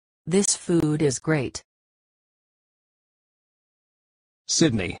This food is great.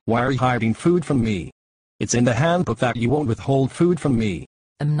 Sydney, why are you hiding food from me? It's in the handbook that you won't withhold food from me.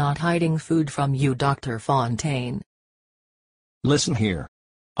 I'm not hiding food from you, Dr. Fontaine. Listen here.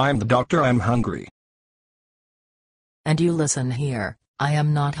 I'm the doctor, I'm hungry. And you listen here, I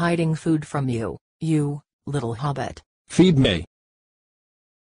am not hiding food from you, you little hobbit. Feed me.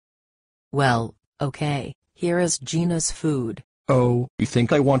 Well, okay, here is Gina's food. Oh, you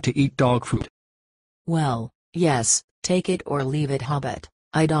think I want to eat dog food? Well, yes, take it or leave it, hobbit.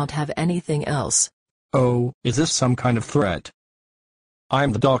 I don't have anything else. Oh, is this some kind of threat?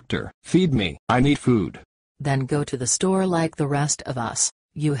 I'm the doctor, feed me, I need food. Then go to the store like the rest of us,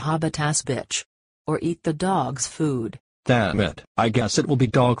 you hobbit-ass bitch. Or eat the dog's food. Damn it, I guess it will be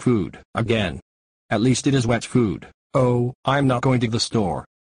dog food, again. At least it is wet food. Oh, I'm not going to the store.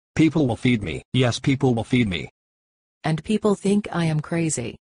 People will feed me, yes, people will feed me. And people think I am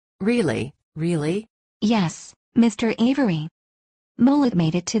crazy. Really, really? Yes, Mr. Avery. Mullet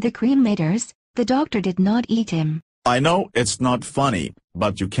made it to the cremators, the doctor did not eat him. I know it's not funny,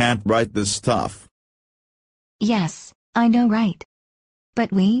 but you can't write this stuff. Yes, I know, right?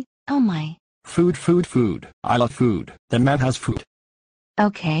 But oh my. Food, food, food, I love food, the man has food.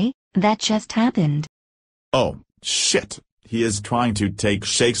 Okay, that just happened. Oh, shit, he is trying to take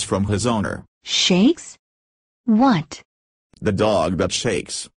shakes from his owner. Shakes? What? The dog that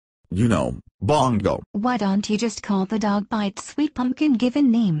shakes. You know, Bongo. Why don't you just call the dog by its sweet pumpkin given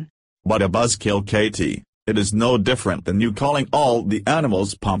name? What a buzzkill, Katie. It is no different than you calling all the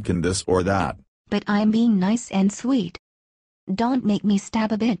animals pumpkin this or that. But I'm being nice and sweet. Don't make me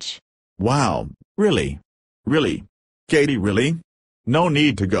stab a bitch. Wow, really? Really? Katie, really? No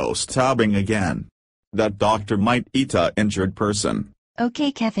need to go stabbing again. That doctor might eat a injured person.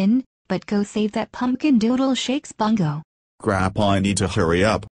 Okay, Kevin, but go save that pumpkin doodle shakes Bongo. Crap, I need to hurry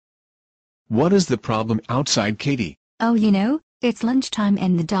up. What is the problem outside, Katie? Oh, it's lunchtime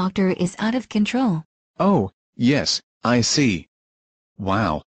and the doctor is out of control. Oh, yes, I see.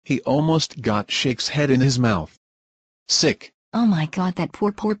 Wow, he almost got Shake's head in his mouth. Sick. Oh my god, that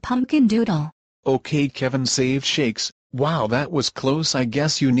poor pumpkin doodle. Okay, Kevin saved Shakes. Wow, that was close. I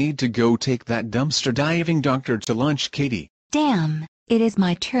guess you need to go take that dumpster diving doctor to lunch, Katie. Damn, it is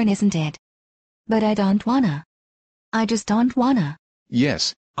my turn, isn't it? But I don't wanna. I just don't wanna.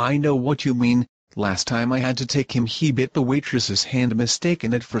 Yes, I know what you mean. Last time I had to take him, he bit the waitress's hand,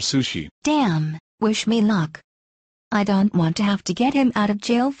 mistaken it for sushi. Damn, wish me luck. I don't want to have to get him out of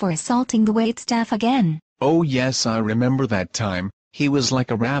jail for assaulting the waitstaff again. Oh yes, I remember that time. He was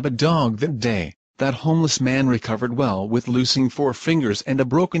like a rabid dog that day. That homeless man recovered well with losing 4 fingers and a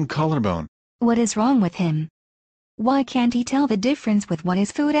broken collarbone. What is wrong with him? Why can't he tell the difference with what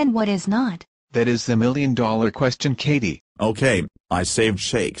is food and what is not? That is the million-dollar question, Katie. Okay, I saved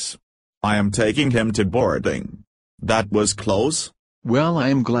Shakes. I am taking him to boarding. That was close. Well, I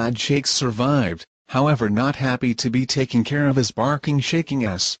am glad Shakes survived, however not happy to be taking care of his barking shaking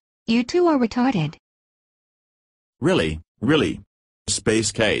ass. You two are retarded. Really, really.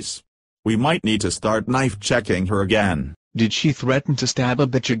 Space Case. We might need to start knife checking her again. Did she threaten to stab a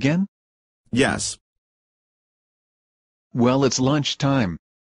bitch again? Yes. Well, it's lunchtime.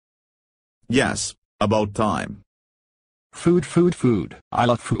 Yes, about time. Food, food, food, I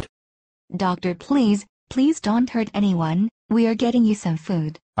love food. Doctor, please don't hurt anyone, we are getting you some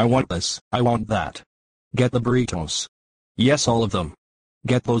food. I want this, I want that. Get the burritos. Yes, all of them.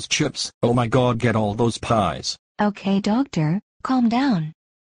 Get those chips, oh my god, get all those pies. Okay, doctor, calm down.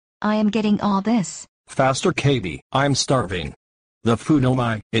 I am getting all this. Faster, Katie, I'm starving. The food, oh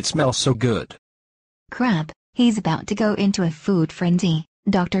my, it smells so good. Crap, he's about to go into a food frenzy.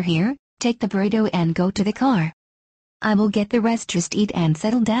 Doctor, here, take the burrito and go to the car. I will get the rest, just eat and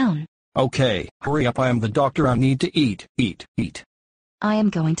settle down. Okay, hurry up, I am the doctor, I need to eat. I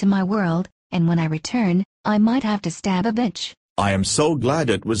am going to my world, and when I return, I might have to stab a bitch. I am so glad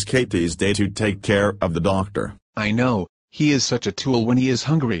it was Katie's day to take care of the doctor. I know, he is such a tool when he is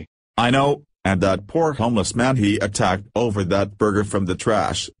hungry. I know, and that poor homeless man he attacked over that burger from the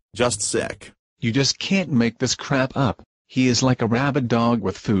trash, just sick. You just can't make this crap up. He is like a rabid dog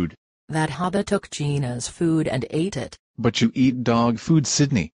with food. That hobbit took Gina's food and ate it. But you eat dog food,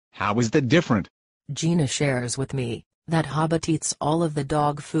 Sydney. How is that different? Gina shares with me. That hobbit eats all of the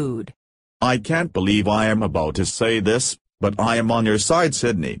dog food. I can't believe I am about to say this, but I am on your side,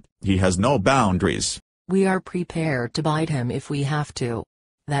 Sydney. He has no boundaries. We are prepared to bite him if we have to.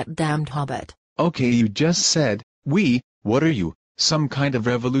 That damned hobbit. Okay, you just said, we, what are you, some kind of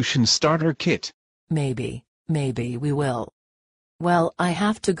revolution starter kit? Maybe we will. Well, I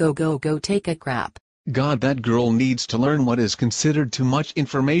have to go take a crap. God, that girl needs to learn what is considered too much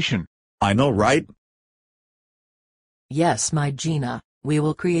information. I know, right? Yes, my Gina, we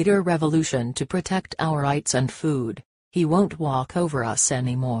will create a revolution to protect our rights and food. He won't walk over us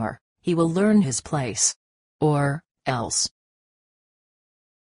anymore, he will learn his place. Or else.